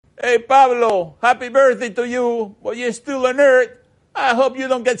Hey, Pablo, happy birthday to you, but you're still a nerd. I hope you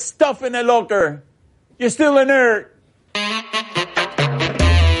don't get stuff in a locker. You're still a nerd.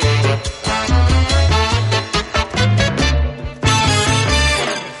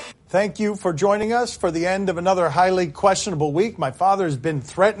 Thank you for joining us for the end of another highly questionable week. My father has been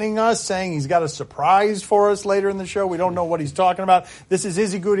threatening us, saying he's got a surprise for us later in the show. We don't know what he's talking about. This is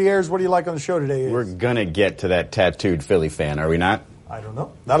Izzy Gutierrez. What do you like on the show today, Iz? We're going to get to that tattooed Philly fan, are we not? I don't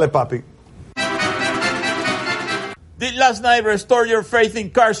know. Dale, Papi. Did last night restore your faith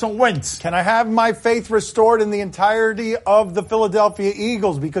in Carson Wentz? Can I have my faith restored in the entirety of the Philadelphia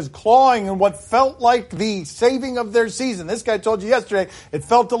Eagles? Because clawing in what felt like the saving of their season. This guy told you yesterday it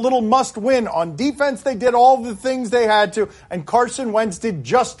felt a little must win. On defense, they did all the things they had to, and Carson Wentz did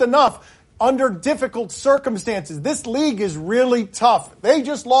just enough under difficult circumstances. This league is really tough. They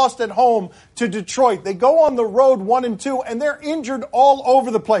just lost at home to Detroit. They go on the road 1-2, and they're injured all over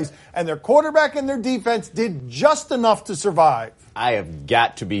the place. And their quarterback and their defense did just enough to survive. I have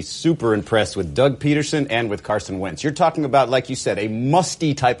got to be super impressed with Doug Peterson and with Carson Wentz. You're talking about, like you said, a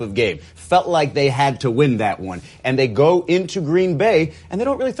musty type of game. Felt like they had to win that one. And they go into Green Bay, and they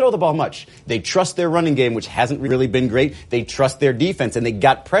don't really throw the ball much. They trust their running game, which hasn't really been great. They trust their defense, and they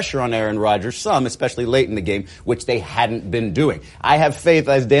got pressure on Aaron Rodgers, some, especially late in the game, which they hadn't been doing. I have faith,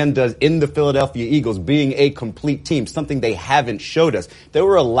 as Dan does, in the Philadelphia Eagles being a complete team, something they haven't showed us. There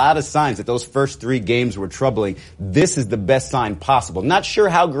were a lot of signs that those first 3 games were troubling. This is the best sign possible. Not sure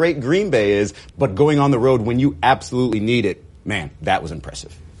how great Green Bay is, but going on the road when you absolutely need it, man, that was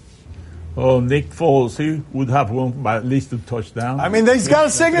impressive. Oh, Nick Foles, he would have won by at least 2 touchdowns. I mean, he's got a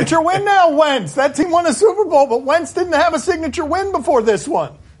signature win now, Wentz. That team won a Super Bowl, but Wentz didn't have a signature win before this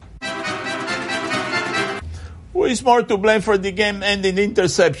one. Who is more to blame for the game-ending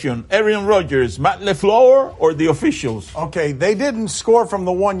interception? Aaron Rodgers, Matt LaFleur, or the officials? Okay, they didn't score from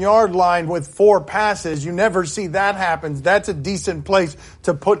the 1-yard line with 4 passes. You never see that happen. That's a decent place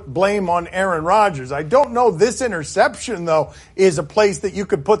to put blame on Aaron Rodgers. I don't know this interception, though, is a place that you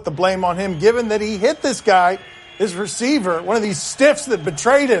could put the blame on him, given that he hit this guy, his receiver, one of these stiffs that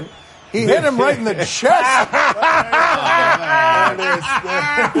betrayed him. He hit him right in the chest. There it is.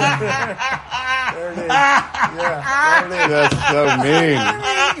 There it is. Yeah, there it is. That's so mean.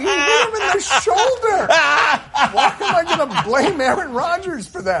 He hit him in the shoulder. Why am I going to blame Aaron Rodgers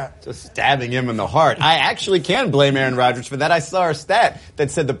for that? Just stabbing him in the heart. I actually can blame Aaron Rodgers for that. I saw a stat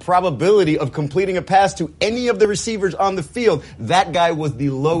that said the probability of completing a pass to any of the receivers on the field, that guy was the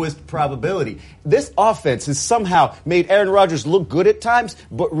lowest probability. This offense has somehow made Aaron Rodgers look good at times,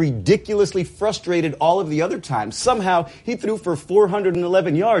 but ridiculously frustrated all of the other times. Somehow he threw for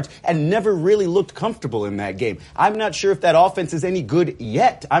 411 yards and never really looked comfortable in that game. I'm not sure if that offense is any good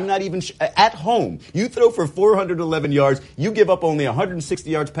yet. I'm not even at home. You throw for 411 yards, you give up only 160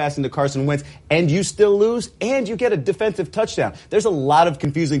 yards passing to Carson Wentz, and you still lose, and you get a defensive touchdown. There's a lot of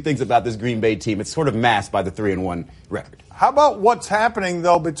confusing things about this Green Bay team. It's sort of masked by the 3-1 record. How about what's happening,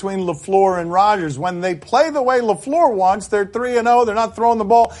 though, between LaFleur and Rodgers? When they play the way LaFleur wants, they're 3-0. They're not throwing the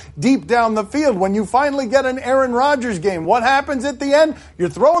ball deep down the field. When you finally get an Aaron Rodgers game, what happens at the end? You're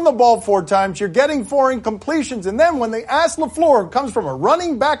throwing the ball 4 times. You're getting 4 incompletions. And then when they ask LaFleur, who comes from a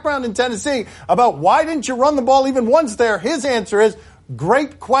running background in Tennessee, about why didn't you run the ball even once there, his answer is,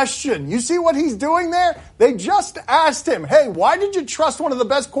 great question. You see what he's doing there? They just asked him, hey, why did you trust one of the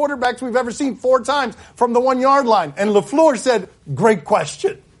best quarterbacks we've ever seen 4 times from the 1-yard line? And LaFleur said, great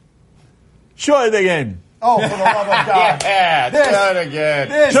question. Show it again. Oh, for the love of God. Yeah, show it again.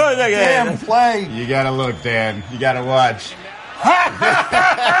 This Show it again. damn play. You got to look, Dan. You got to watch.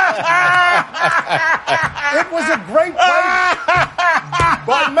 It was a great play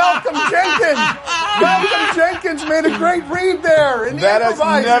by Malcolm Jenkins. Malcolm Jenkins made a great read there. That has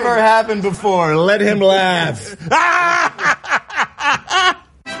never happened before. Let him laugh.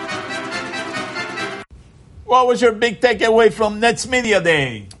 What was your big takeaway from Nets Media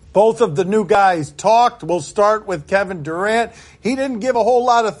Day? Both of the new guys talked. We'll start with Kevin Durant. He didn't give a whole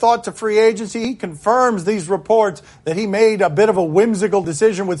lot of thought to free agency. He confirms these reports that he made a bit of a whimsical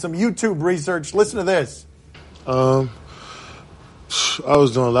decision with some YouTube research. Listen to this. I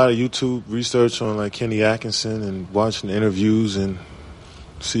was doing a lot of YouTube research on like Kenny Atkinson and watching the interviews and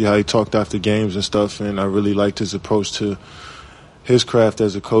see how he talked after games and stuff. And I really liked his approach to his craft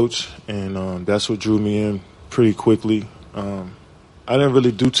as a coach. And that's what drew me in pretty quickly. I didn't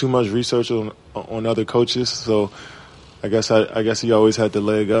really do too much research on other coaches, so I guess he always had the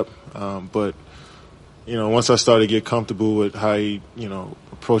leg up. But once I started to get comfortable with how he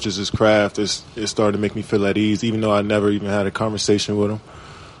approaches his craft, it started to make me feel at ease. Even though I never even had a conversation with him,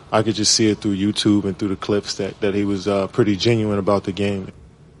 I could just see it through YouTube and through the clips that he was pretty genuine about the game.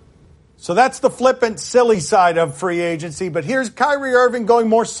 So that's the flippant, silly side of free agency. But here's Kyrie Irving going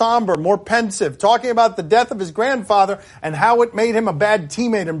more somber, more pensive, talking about the death of his grandfather and how it made him a bad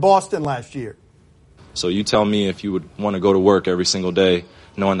teammate in Boston last year. So you tell me if you would want to go to work every single day,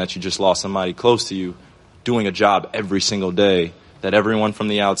 knowing that you just lost somebody close to you, doing a job every single day that everyone from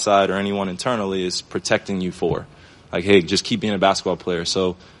the outside or anyone internally is protecting you for. Like, hey, just keep being a basketball player.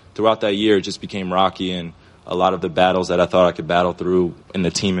 So throughout that year, it just became rocky, and a lot of the battles that I thought I could battle through in the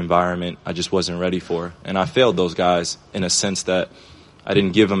team environment, I just wasn't ready for. And I failed those guys in a sense that I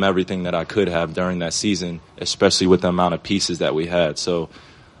didn't give them everything that I could have during that season, especially with the amount of pieces that we had. So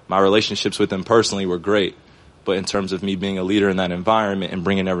my relationships with them personally were great, but in terms of me being a leader in that environment and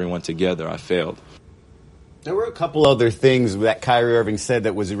bringing everyone together, I failed. There were a couple other things that Kyrie Irving said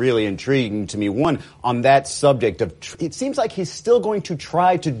that was really intriguing to me. One, on that subject of, it seems like he's still going to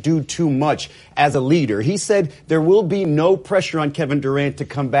try to do too much as a leader. He said there will be no pressure on Kevin Durant to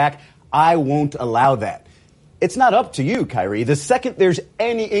come back. I won't allow that. It's not up to you, Kyrie. The second there's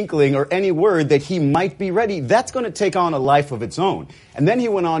any inkling or any word that he might be ready, that's going to take on a life of its own. And then he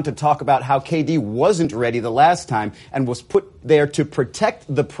went on to talk about how KD wasn't ready the last time and was put there to protect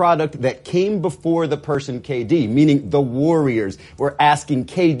the product that came before the person KD, meaning the Warriors were asking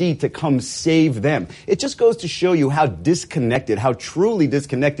KD to come save them. It just goes to show you how disconnected, how truly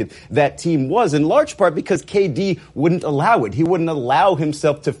disconnected that team was, in large part because KD wouldn't allow it. He wouldn't allow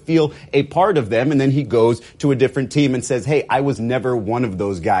himself to feel a part of them, and then he goes to a different team and says, hey, I was never one of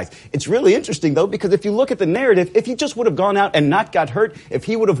those guys. It's really interesting, though, because if you look at the narrative, if he just would have gone out and not got hurt, if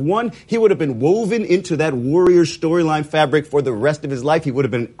he would have won, he would have been woven into that Warriors storyline fabric for the rest of his life. He would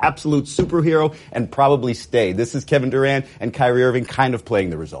have been an absolute superhero and probably stayed. This is Kevin Durant and Kyrie Irving kind of playing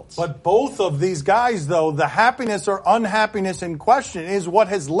the results. But both of these guys, though, the happiness or unhappiness in question is what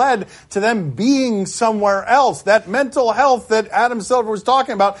has led to them being somewhere else. That mental health that Adam Silver was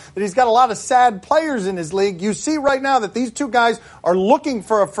talking about, that he's got a lot of sad players in his league. You see right now that these two guys are looking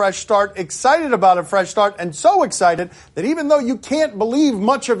for a fresh start, excited about a fresh start, and so excited that even though you can't believe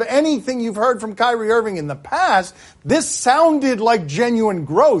much of anything you've heard from Kyrie Irving in the past, this sounded like genuine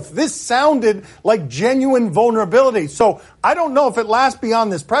growth. This sounded like genuine vulnerability. So I don't know if it lasts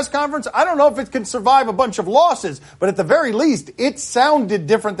beyond this press conference. I don't know if it can survive a bunch of losses. But at the very least, it sounded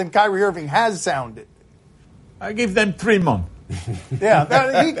different than Kyrie Irving has sounded. I give them 3 months.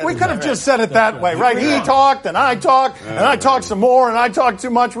 Yeah, we could have just said it that way, right? He talked, and I talked, and I talked some more, and I talked too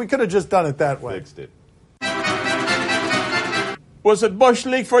much. We could have just done it that way. Fixed it. Was it Bush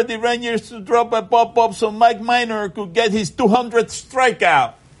League for the Rangers to drop a pop-up so Mike Minor could get his 200th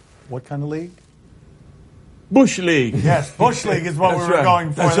strikeout? What kind of league? Bush League. Yes, Bush League is what we were going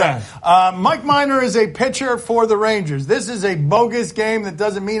for. That's right. Mike Minor is a pitcher for the Rangers. This is a bogus game that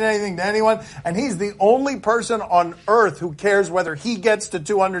doesn't mean anything to anyone, and he's the only person on earth who cares whether he gets to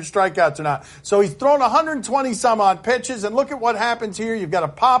 200 strikeouts or not. So he's thrown 120 some odd pitches, and look at what happens here. You've got a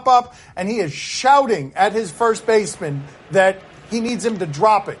pop-up, and he is shouting at his first baseman that he needs him to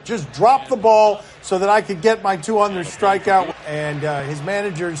drop it. Just drop the ball so that I could get my 200 strikeout. And his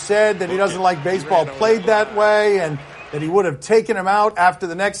manager said that he doesn't like baseball played that way, and that he would have taken him out after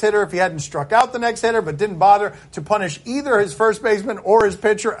the next hitter if he hadn't struck out the next hitter, but didn't bother to punish either his first baseman or his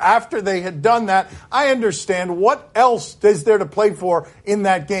pitcher after they had done that. I understand. What else is there to play for in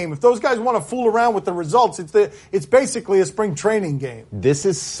that game? If those guys want to fool around with the results, it's basically a spring training game. This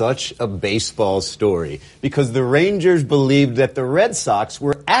is such a baseball story because the Rangers believed that the Red Sox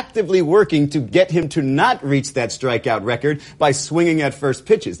were actively working to get him to not reach that strikeout record by swinging at first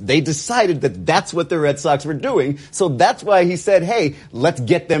pitches. They decided that that's what the Red Sox were doing, so that's why he said, hey, let's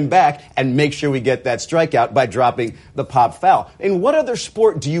get them back and make sure we get that strikeout by dropping the pop foul. In what other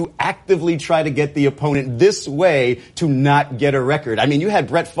sport do you actively try to get the opponent this way to not get a record? I mean, you had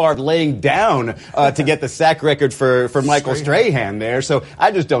Brett Favre laying down to get the sack record for Michael Strahan there, so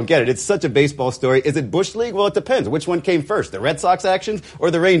I just don't get it. It's such a baseball story. Is it Bush League? Well, it depends. Which one came first, the Red Sox actions or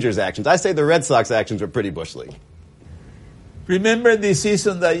the Rangers actions? I say the Red Sox actions were pretty Bush League. Remember the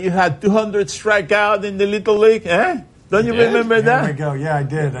season that you had 200 strikeout in the Little League? Don't you remember that? Here we go. Yeah, I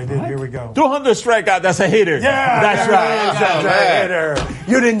did. What? Here we go. 200 strikeout, that's a hitter. Yeah, that's right. That's a hitter.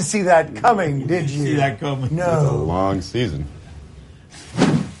 You didn't see that coming, did you? See that coming. No. That's a long season.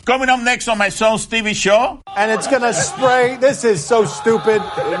 Coming up next on my son's TV show. And it's going to spray. This is so stupid.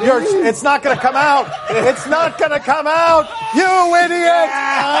 It's not going to come out. It's not going to come out. You idiot.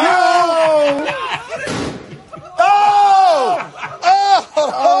 You. Oh!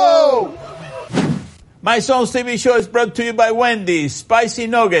 My son's TV show is brought to you by Wendy's. Spicy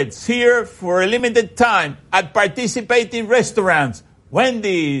nuggets here for a limited time at participating restaurants.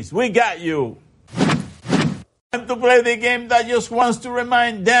 Wendy's, we got you. Time to play the game that just wants to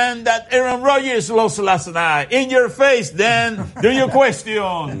remind Dan that Aaron Rodgers lost last night. In your face, Dan. Do your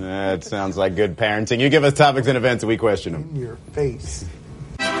question. That sounds like good parenting. You give us topics and events and we question them. In your face.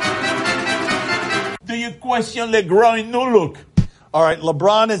 Do you question LeBron new look? All right,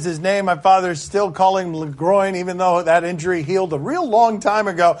 LeBron is his name. My father is still calling him LeGroin, even though that injury healed a real long time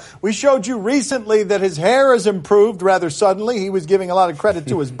ago. We showed you recently that his hair has improved rather suddenly. He was giving a lot of credit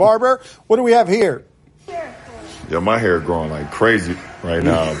to his barber. What do we have here? Yeah, my hair growing like crazy right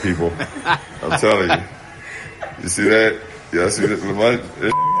now, people. I'm telling you. You see that? Yeah, I see that.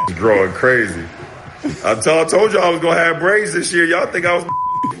 It's growing crazy. I told you I was going to have braids this year. Y'all think I was...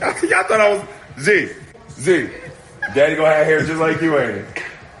 Y'all thought I was... Z. Daddy going to have hair just like you, ain't it?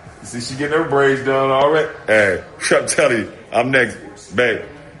 You see, she getting her braids done already. Hey, I'm telling you, I'm next. Babe,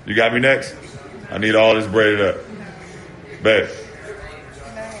 you got me next? I need all this braided up. Babe.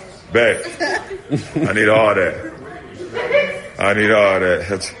 I need all that.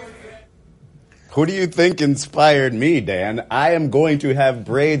 Who do you think inspired me, Dan? I am going to have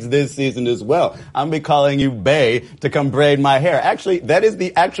braids this season as well. I'm be calling you Bay to come braid my hair. Actually, that is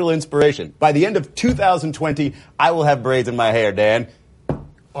the actual inspiration. By the end of 2020, I will have braids in my hair, Dan.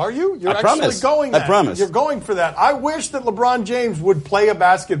 Are you? You're I actually promise. going that. I promise. You're going for that. I wish that LeBron James would play a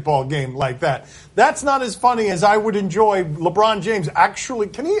basketball game like that. That's not as funny as I would enjoy LeBron James actually.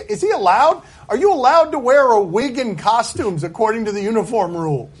 Is he allowed? Are you allowed to wear a wig and costumes according to the uniform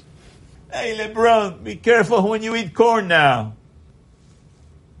rules? Hey, LeBron, be careful when you eat corn now.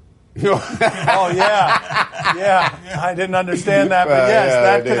 Oh, yeah. I didn't understand that, but yes,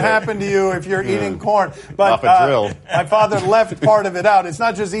 that could happen to you if you're eating corn. But off a drill. My father left part of it out. It's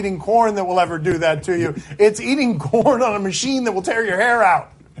not just eating corn that will ever do that to you. It's eating corn on a machine that will tear your hair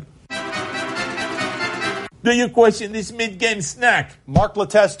out. Do you question this mid-game snack? Mark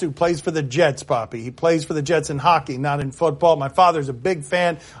Letestu plays for the Jets, Papi. He plays for the Jets in hockey, not in football. My father's a big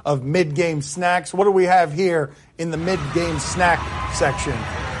fan of mid-game snacks. What do we have here in the mid-game snack section?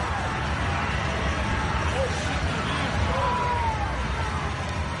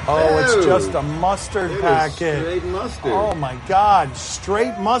 Oh, it's just a mustard packet. Straight mustard. Oh, my God.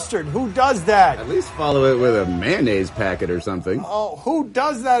 Straight mustard. Who does that? At least follow it with a mayonnaise packet or something. Oh, who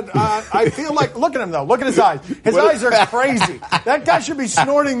does that? I feel like, look at him, though. Look at his eyes. His eyes are crazy. That guy should be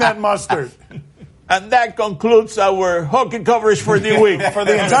snorting that mustard. And that concludes our hockey coverage for the week. For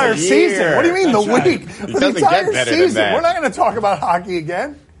the entire season. What do you mean, the week? For the entire season. We're not going to talk about hockey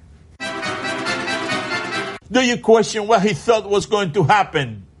again. Do you question what he thought was going to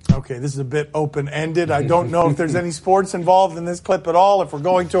happen? Okay, this is a bit open-ended. I don't know if there's any sports involved in this clip at all. If we're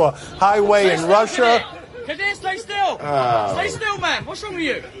going to a highway in Russia. Kadir, stay still. Stay still, man. What's wrong with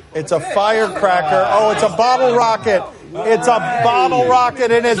you? It's a firecracker. Oh, it's a bottle rocket. It's a bottle rocket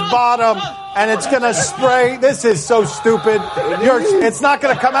in his bottom, and it's going to spray. This is so stupid. It's not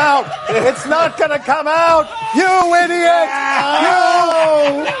going to come out. It's not going to come out. You idiot.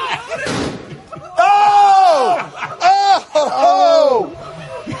 You.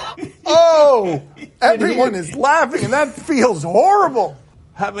 Oh! Everyone is laughing, and that feels horrible.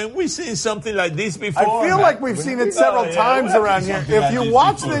 Haven't we seen something like this before? I feel like we've seen it several times around here. If you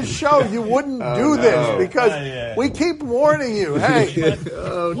watch this show, you wouldn't do this because we keep warning you. Hey.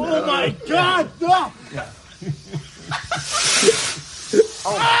 Oh my God! Oh, my God.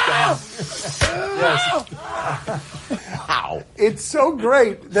 Yes. Ow. It's so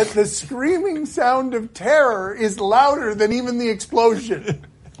great that the screaming sound of terror is louder than even the explosion.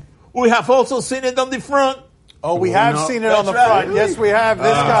 We have also seen it on the front. Oh, we have seen it on the front. Really? Yes, we have.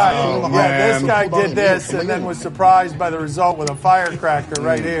 This guy. This guy did this and then was surprised by the result with a firecracker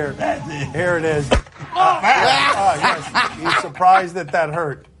right here. Here it is. Yes. He's surprised that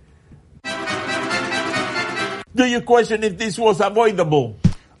hurt. Do you question if this was avoidable?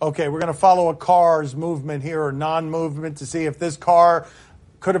 Okay, we're going to follow a car's movement here or non-movement to see if this car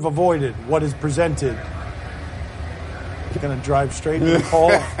could have avoided what is presented. You're going to drive straight to the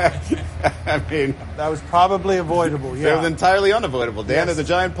pole. I mean, that was probably avoidable. Yeah, it was entirely unavoidable. Dan, there's a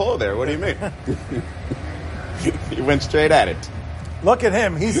giant pole there. What do you mean? He went straight at it. Look at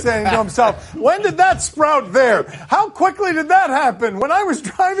him. He's saying to himself, when did that sprout there? How quickly did that happen? When I was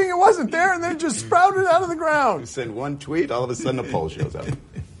driving, it wasn't there, and then just sprouted out of the ground. You send one tweet, all of a sudden a pole shows up.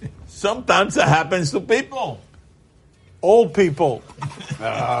 Sometimes that happens to people. Old people.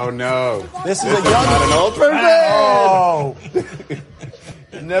 Oh, no. This is a young... Not an old person? Oh.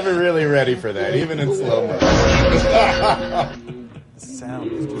 Never really ready for that, even in slow-mo.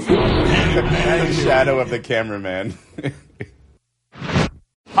 Sound is just... The shadow of the cameraman.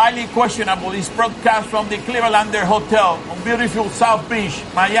 Highly questionable is broadcast from the Clevelander Hotel on beautiful South Beach,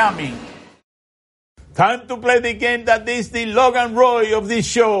 Miami. Time to play the game that is the Logan Roy of this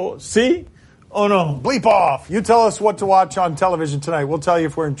show. See? Oh, no. Bleep off. You tell us what to watch on television tonight. We'll tell you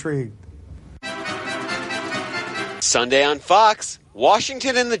if we're intrigued. Sunday on Fox,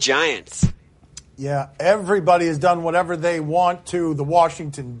 Washington and the Giants. Yeah, everybody has done whatever they want to the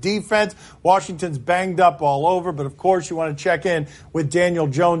Washington defense. Washington's banged up all over, but of course you want to check in with Daniel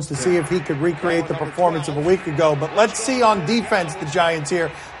Jones to see if he could recreate the performance of a week ago. But let's see on defense the Giants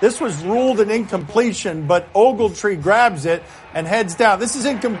here. This was ruled an incompletion, but Ogletree grabs it and heads down. This is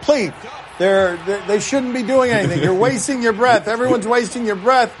incomplete. They shouldn't be doing anything. You're wasting your breath. Everyone's wasting your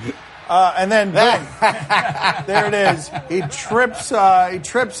breath. And then, boom, there it is. He trips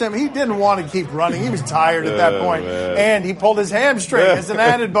him. He didn't want to keep running. He was tired at that point. And he pulled his hamstring as an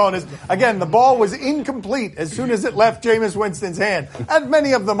added bonus. Again, the ball was incomplete as soon as it left Jameis Winston's hand. As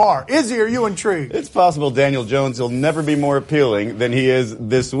many of them are. Izzy, are you intrigued? It's possible Daniel Jones will never be more appealing than he is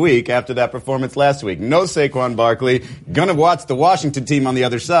this week after that performance last week. No Saquon Barkley. Gonna watch the Washington team on the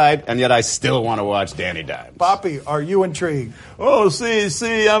other side, and yet I still want to watch Danny Dimes. Papi, are you intrigued? Oh,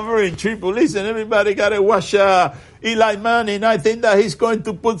 see, I'm very intrigued. Listen, everybody got to watch Eli Manning. I think that he's going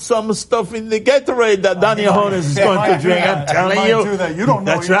to put some stuff in the Gatorade that Daniel Jones is going to drink. I'm telling you. Do that. You don't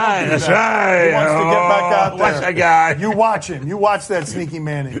know. That's right. That's right. He wants to get back out there. Watch that guy. You watch him. You watch that sneaky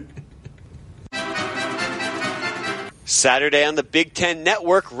Manning. Saturday on the Big Ten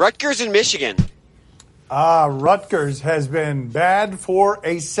Network, Rutgers and Michigan. Rutgers has been bad for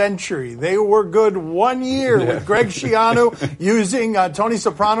a century. They were good 1 year with Greg Schiano using Tony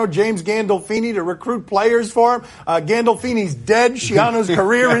Soprano, James Gandolfini to recruit players for him. Gandolfini's dead. Schiano's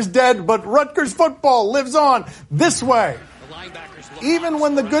career is dead. But Rutgers football lives on this way. Even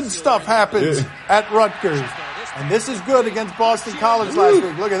when the good stuff happens at Rutgers. And this is good against Boston College last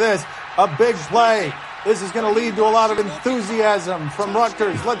week. Look at this. A big play. This is going to lead to a lot of enthusiasm from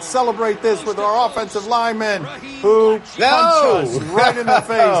Rutgers. Let's celebrate this with our offensive linemen who punch us right in the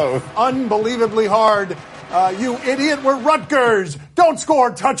face. Unbelievably hard. You idiot, we're Rutgers. Don't score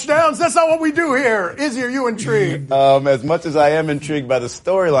touchdowns. That's not what we do here. Izzy, are you intrigued? As much as I am intrigued by the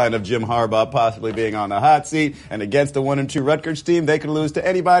storyline of Jim Harbaugh possibly being on the hot seat and against the 1-2 Rutgers team, they could lose to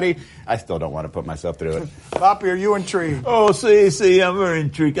anybody. I still don't want to put myself through it. Papi, are you intrigued? Oh, see, I'm very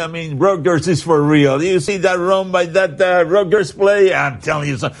intrigued. I mean, Rutgers is for real. You see that run by that Rutgers play? I'm telling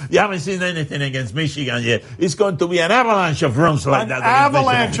you, you haven't seen anything against Michigan yet. It's going to be an avalanche of runs like that. An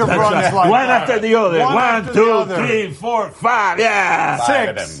avalanche of runs like that. One after the other. 1, 2, 3, 4, 5. Yeah.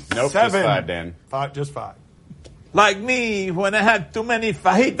 6, Nope, 7. just 5, Dan. 5, just 5. Like me, when I had too many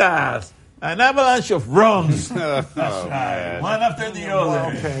fajitas. An avalanche of runs. That's right. One after the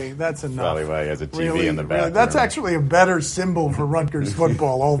other. Okay, that's enough. Probably why he has a TV in the back. That's actually a better symbol for Rutgers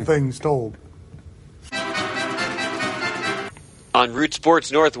football, all things told. On Root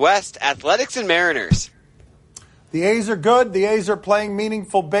Sports Northwest, Athletics and Mariners. The A's are good. The A's are playing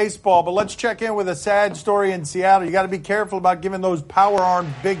meaningful baseball. But let's check in with a sad story in Seattle. You got to be careful about giving those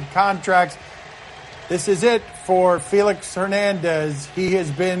power-armed big contracts. This is it for Felix Hernandez. He has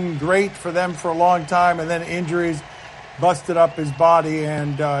been great for them for a long time, and then injuries busted up his body,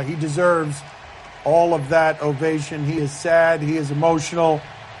 and he deserves all of that ovation. He is sad. He is emotional.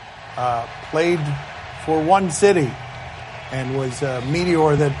 Played for one city and was a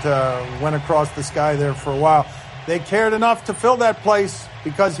meteor that went across the sky there for a while. They cared enough to fill that place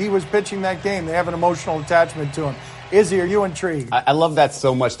because he was pitching that game. They have an emotional attachment to him. Izzy, are you intrigued? I love that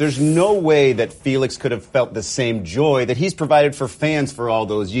so much. There's no way that Felix could have felt the same joy that he's provided for fans for all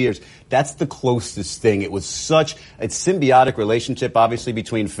those years. That's the closest thing. It was such a symbiotic relationship, obviously,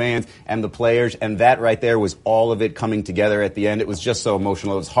 between fans and the players, and that right there was all of it coming together at the end. It was just so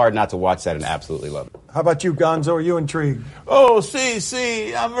emotional. It was hard not to watch that and absolutely love it. How about you, Gonzo? Are you intrigued? Oh,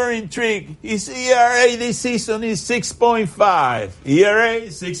 see, I'm very intrigued. His ERA this season is 6.5. ERA,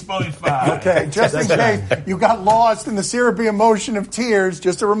 6.5. Okay, just in case you got lost in the syrupy emotion of tears,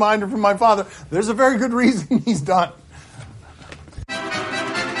 just a reminder from my father, there's a very good reason he's done.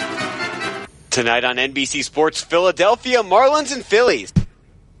 Tonight on NBC Sports, Philadelphia Marlins and Phillies.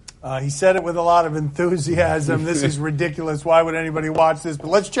 He said it with a lot of enthusiasm. This is ridiculous. Why would anybody watch this? But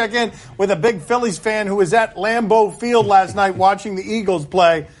let's check in with a big Phillies fan who was at Lambeau Field last night watching the Eagles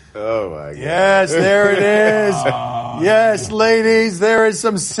play. Oh, my God. Yes, there it is. Yes, ladies, there is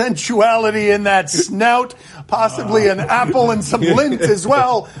some sensuality in that snout, possibly an apple and some lint as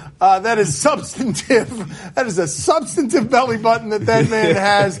well. That is substantive. That is a substantive belly button that man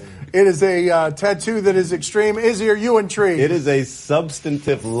has. It is a tattoo that is extreme. Izzy, are you intrigued? It is a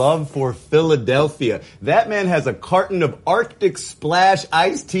substantive love for Philadelphia. That man has a carton of Arctic Splash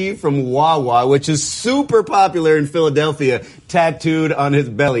iced tea from Wawa, which is super popular in Philadelphia, tattooed on his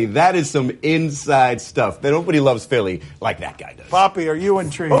belly. That is some inside stuff. Nobody loves Philly like that guy does. Papi, are you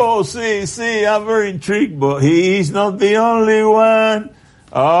intrigued? Oh, see, I'm very intrigued, but he's not the only one.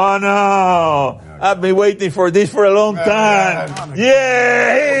 Oh, no. I've been waiting for this for a long time.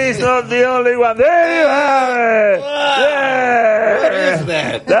 Yeah, he's not the only one. There you have it. Yeah. What is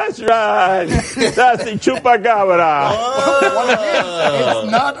that? That's right. That's the chupacabra.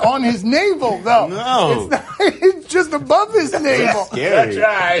 It's not on his navel, though. No. It's just above his navel. Scary. That's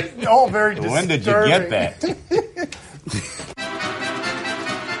right. Oh, very disturbing. When did you get that?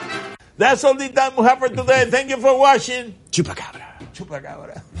 That's all the time we have for today. Thank you for watching. Chupacabra.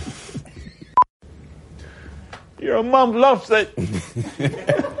 Chupacabra. Your mom loves it.